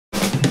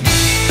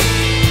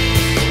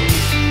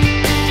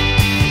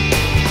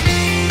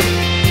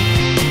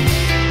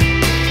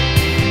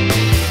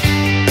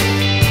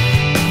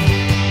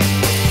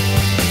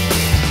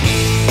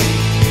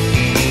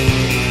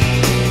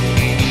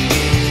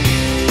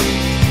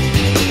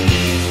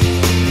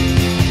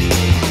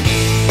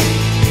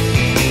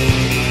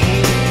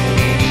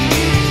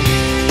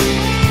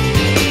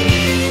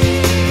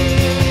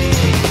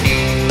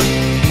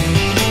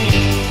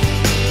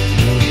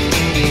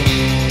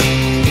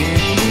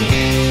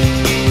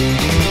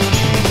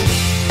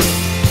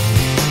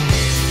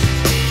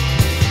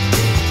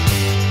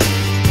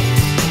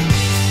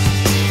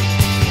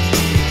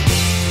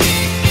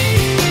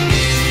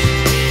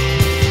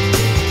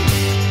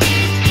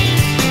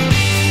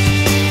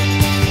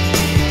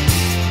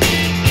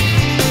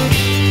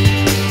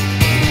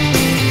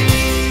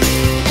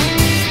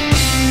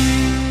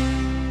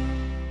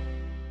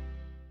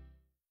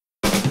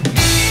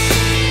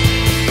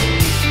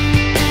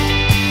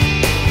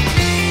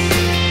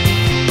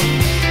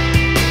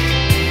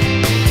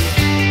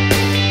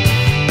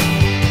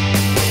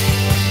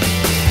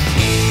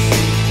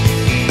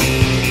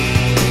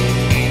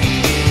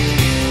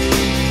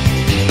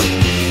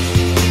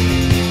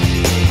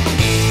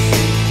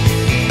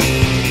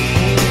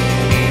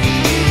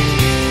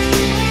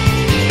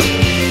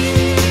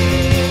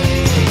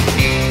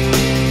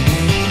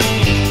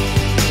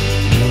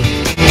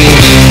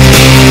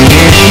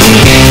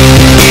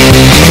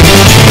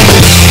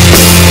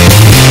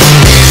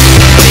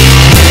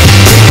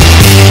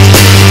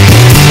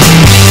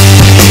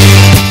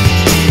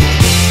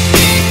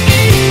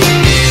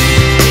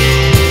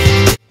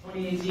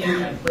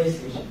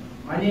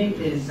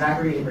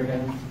Zachary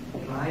Abraham.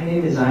 My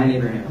name is Zion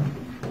Abraham.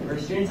 We're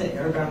students at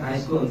Airbound High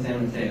School in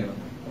San Mateo.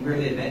 We're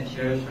the event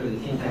chairs for the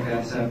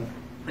TeenTechSF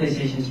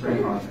PlayStation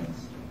Spring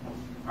Conference.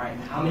 Alright,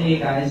 how many of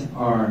you guys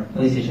are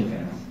PlayStation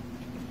fans?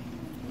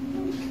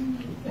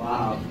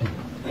 Wow.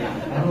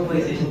 Yeah, I'm a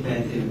PlayStation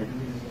fan too.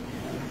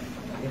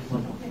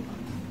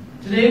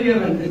 Today we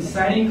have an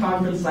exciting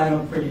conference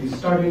lineup for you,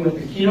 starting with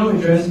the keynote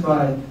address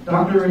by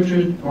Dr.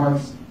 Richard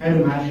Marks,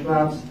 head of Magic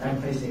Labs at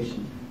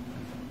PlayStation.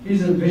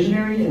 He's a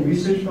visionary and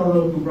research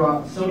fellow who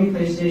brought Sony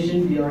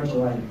PlayStation VR to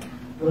life.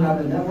 We'll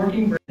have a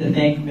networking break. To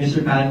thank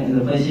Mr. Patton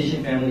and the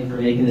PlayStation family for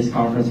making this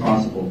conference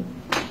possible.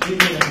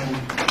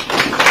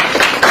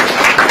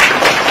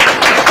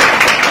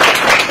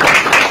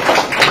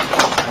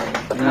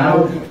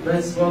 Now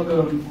let's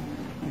welcome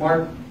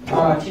Mark,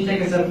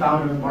 TeenTechSF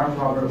founder Mark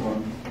Robert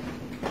Worm.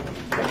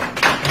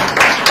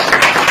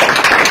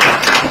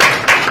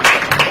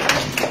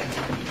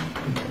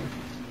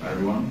 Hi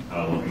everyone,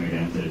 welcome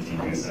again to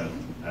TeenTechSF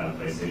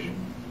PlayStation.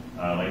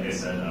 Like I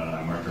said,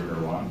 I'm Mark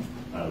Robert,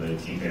 the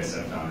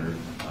TeenTechSF founder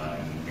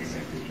and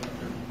executive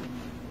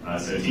director.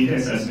 So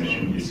TeenTechSF's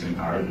mission is to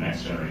empower the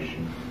next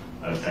generation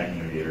of tech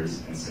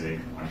innovators and civic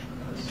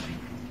entrepreneurs.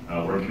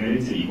 We're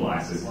committed to equal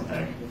access to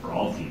tech for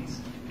all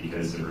teens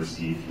because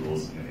diversity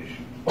fuels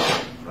innovation.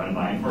 Run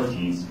by and for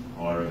teens,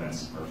 all our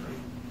events are free.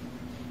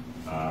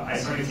 I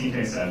started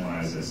TeenTechSF when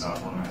I was a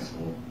sophomore in high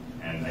school,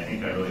 and I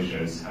think that really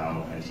shows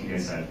how at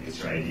TeenTechSF it's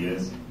your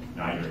ideas,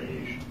 not your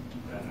age,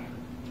 that matter.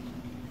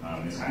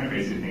 It's kind of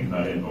crazy to think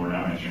about it, but we're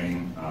now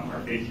entering our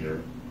 5th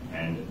year,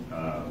 and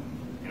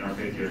in our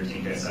 5th year,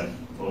 TeenTechSF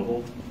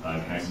Global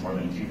connects more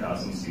than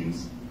 2,000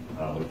 students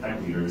with tech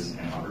leaders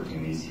and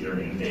opportunities here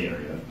in the Bay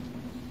Area,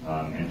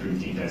 and through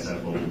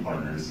TeenTechSF Global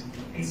partners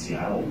in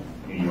Seattle,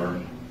 New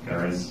York,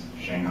 Paris,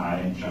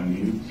 Shanghai,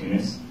 Chengdu,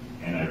 Tunis,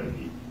 and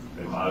Nairobi.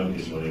 The cloud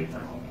is really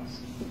our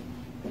homehouse.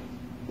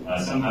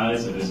 Some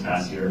highlights of this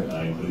past year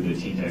include the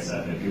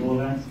TeenTechSF at Google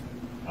event,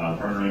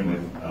 partnering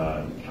with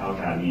Cal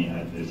Academy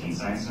at the Teen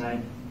Science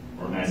Night,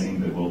 organizing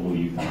the Global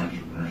Youth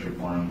Entrepreneurship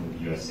Forum with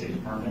the U.S. State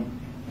Department,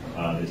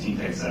 the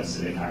TeenTechSF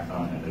Civic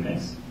Hackathon at the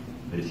Mix,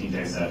 the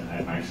TeenTechSF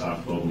at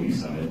Microsoft Global Youth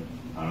Summit,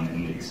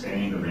 and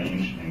expanding the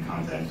range and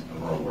content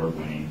of our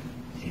award-winning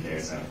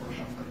TeenTechSF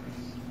workshop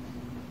programs.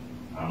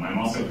 I'm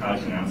also proud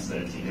to announce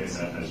that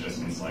TeenTechSF has just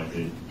been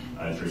selected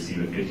to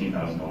receive a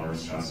 $15,000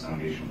 Strauss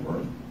Foundation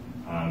award.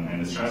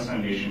 And the Strauss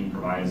Foundation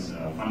provides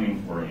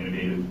funding for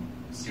innovative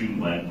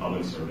student-led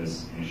public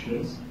service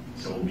initiatives.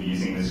 So we'll be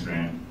using this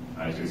grant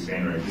to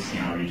expand our existing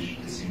outreach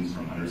to students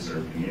from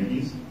underserved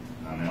communities,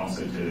 and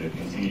also to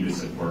continue to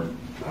support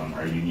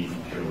our unique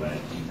peer-led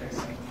TeenTechSF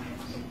programs.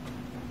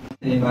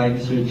 I invite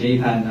Mr. Jay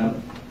Patton up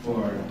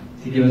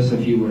to give us a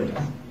few words.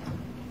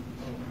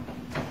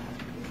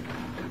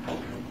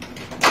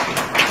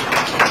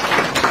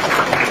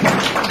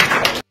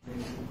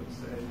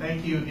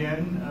 Thank you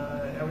again,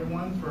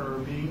 everyone, for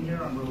being here.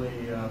 I'm really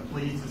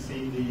pleased to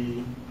see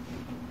the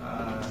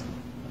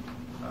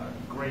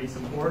great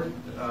support.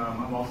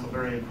 I'm also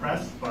very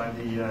impressed by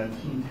the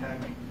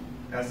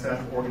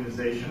TeenTechSF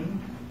organization.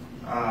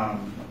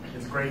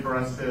 It's great for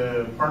us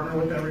to partner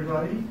with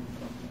everybody.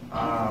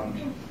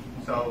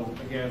 So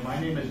again, my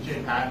name is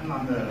Jay Patton.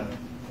 I'm the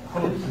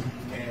host,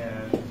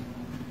 and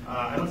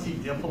I don't see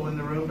Dimple in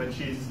the room, but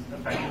she's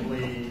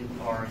effectively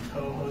our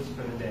co-host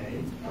for the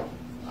day.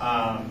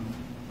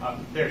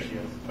 There she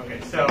is.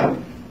 Okay, so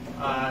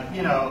if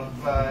you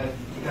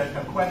guys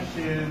have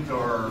questions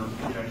or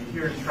you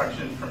hear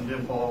instructions from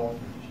Dimple,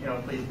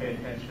 please pay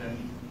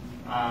attention.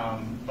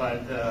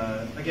 But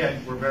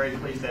again, we're very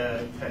pleased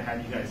to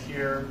have you guys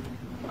here.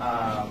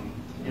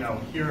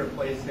 Here at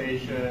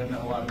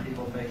PlayStation, a lot of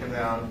people think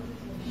about,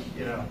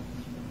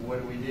 what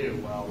do we do?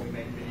 Well, we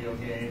make video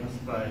games,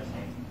 but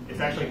it's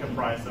actually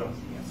comprised of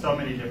so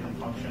many different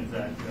functions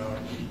that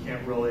you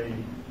can't really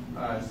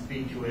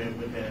speak to it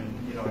within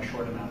a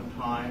short amount of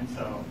time.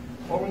 So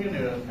what we're going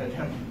to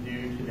attempt to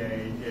do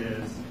today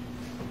is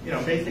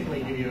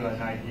basically give you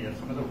an idea of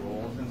some of the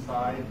roles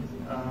inside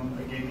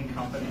a gaming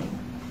company.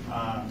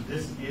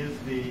 This is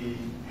the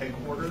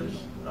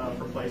headquarters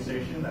for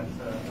PlayStation. That's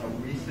a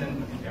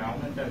recent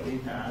endowment that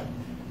we've had.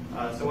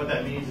 So what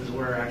that means is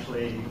we're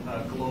actually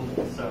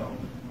global. So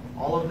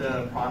all of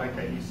the product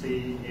that you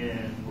see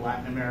in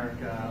Latin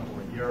America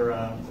or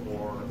Europe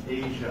or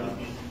Asia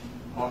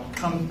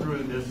come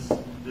through this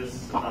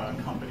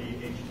company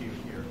HQ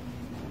here.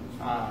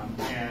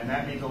 And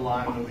that means a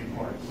lot of moving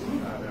parts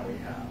that we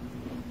have.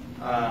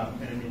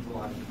 And it means a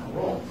lot of different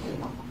roles.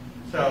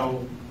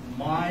 So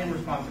my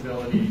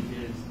responsibility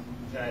is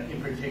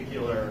in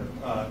particular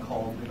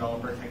called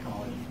Developer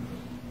Technology.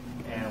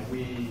 And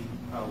we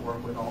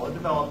work with all the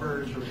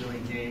developers who are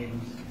doing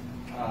games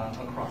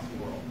across the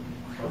world.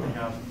 So if they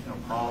have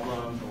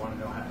problems or want to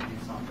know how to do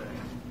something,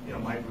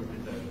 my group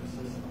is there to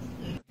assist them.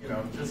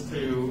 Just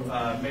to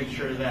make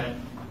sure that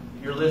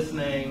you're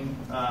listening,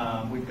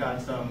 we've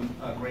got some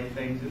great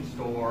things in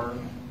store,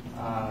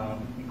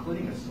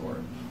 including a store.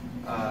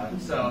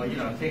 So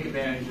take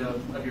advantage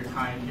of your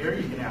time here.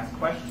 You can ask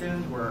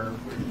questions. We're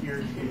here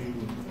to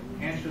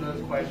answer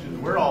those questions.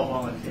 We're all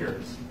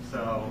volunteers,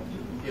 so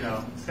you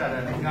know it's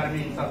gotta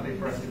mean something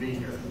for us to be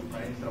here,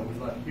 right? So we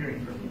love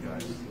hearing from you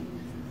guys.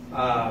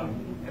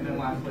 And then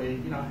lastly,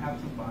 you know, have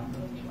some fun.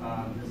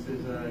 This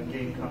is a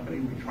game company.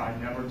 We try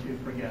never to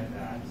forget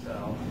that.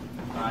 So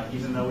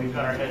even though we've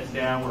got our heads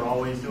down, we're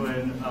always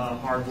doing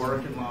hard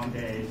work and long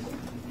days.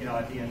 You know,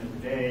 at the end of the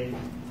day,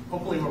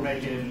 hopefully we're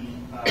making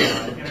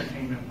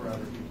entertainment for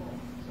other people.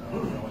 So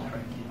you know, we're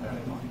trying to keep that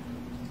in mind.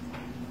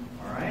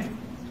 All right.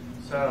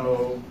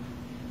 So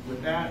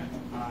with that,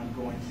 I'm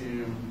going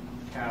to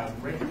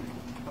have Rick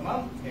come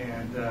up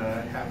and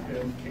have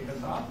him kick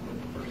us off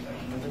with the first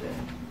session of the day.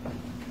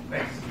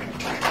 Thanks.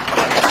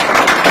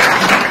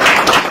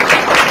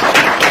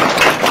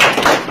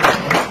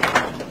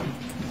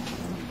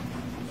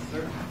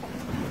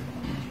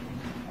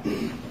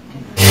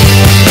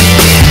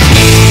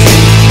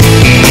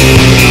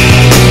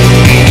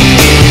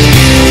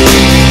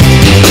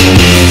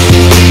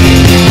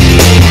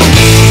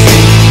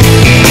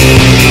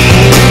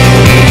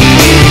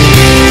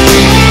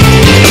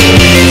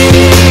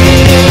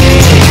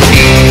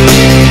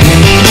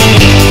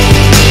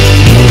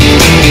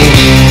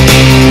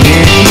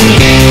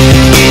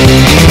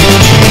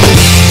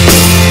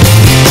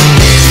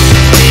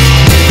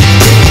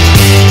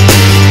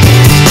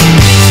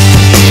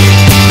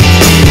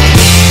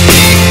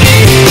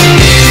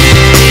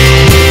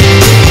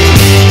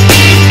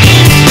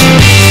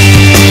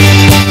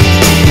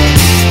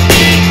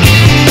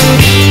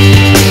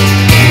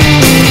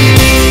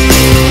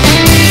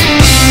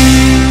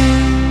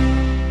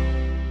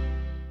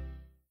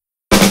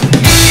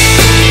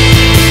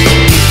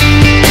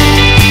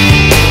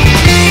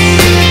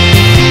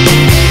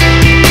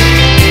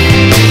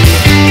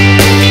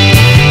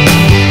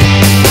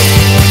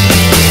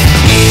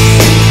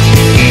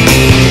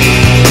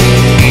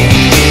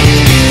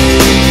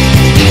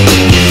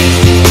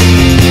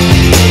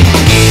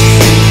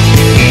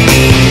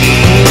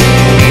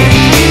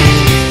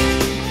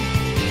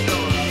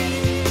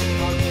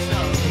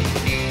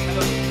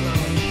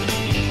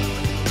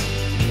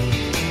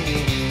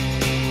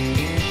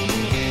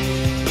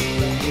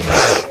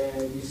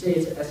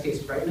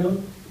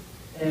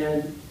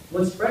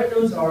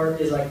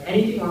 Is like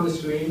anything on the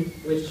screen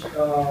which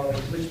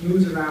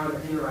moves around or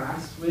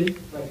interacts with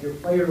like your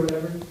player or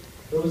whatever.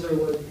 Those are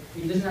what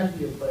it doesn't have to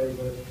be a player,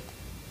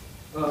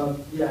 but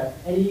yeah,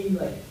 any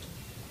like.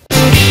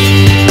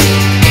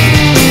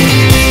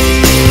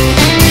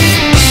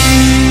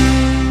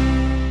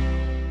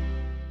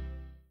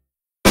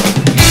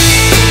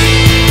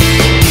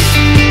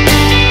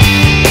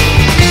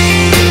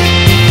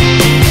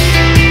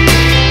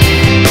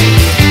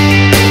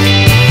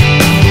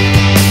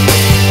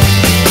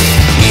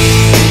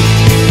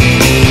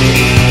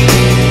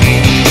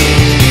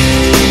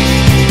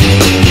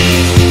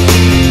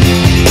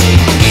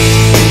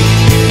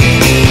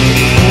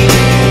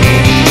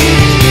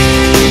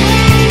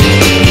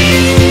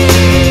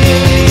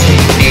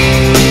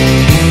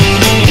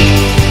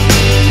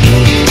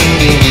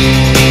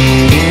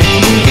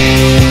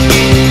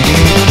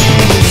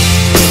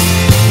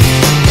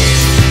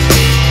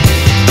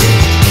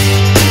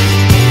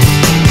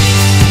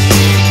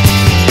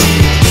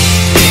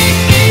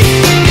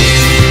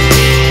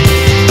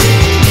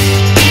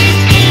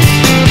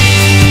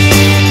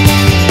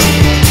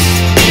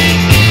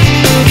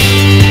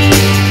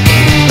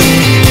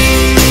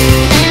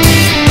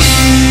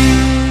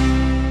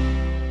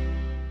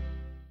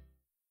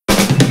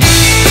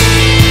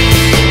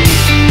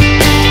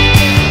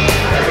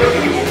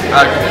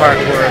 The part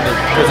where it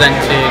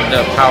presented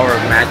the power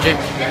of magic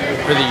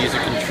for the user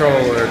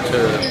controller to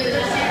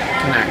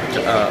connect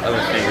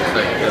other things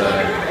like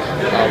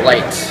the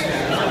lights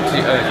to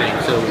other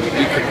things. So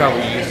we could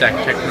probably use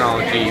that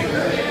technology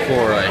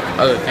for like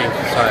other things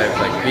besides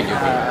like video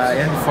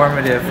games.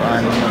 Informative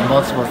on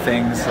multiple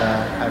things.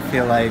 I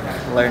feel like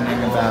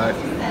learning about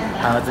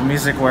how the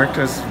music worked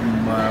was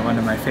one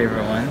of my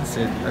favorite ones.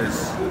 It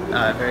was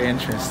very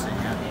interesting.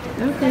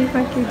 Yeah. Okay,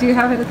 thank you. Do you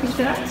have anything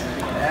to add?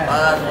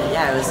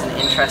 Yeah, it was an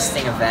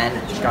interesting event.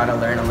 Got to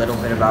learn a little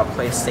bit about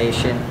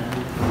PlayStation,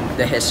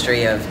 the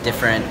history of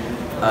different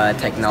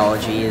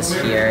technologies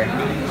here,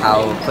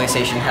 how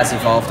PlayStation has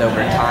evolved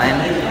over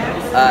time.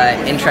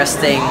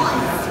 Interesting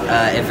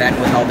event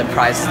with all the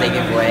prizes they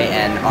give away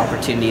and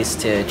opportunities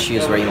to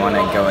choose where you want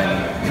to go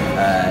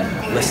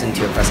and listen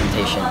to a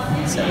presentation.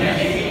 So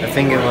yeah. I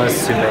think it was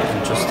super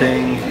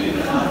interesting,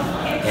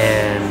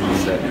 and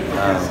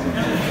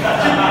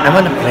I'm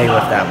gonna play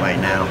with that right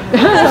now.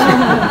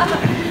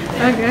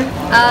 Okay.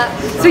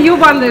 So you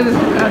won the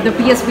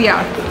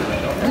PSVR.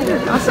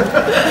 Awesome.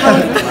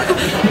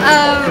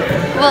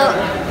 Well,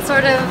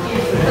 sort of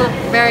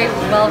very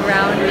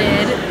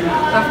well-rounded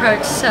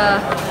approach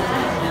to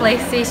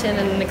PlayStation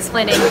and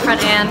explaining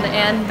front end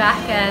and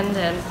back end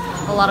and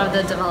a lot of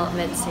the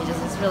development stages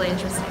is really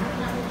interesting.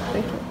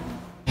 Thank you.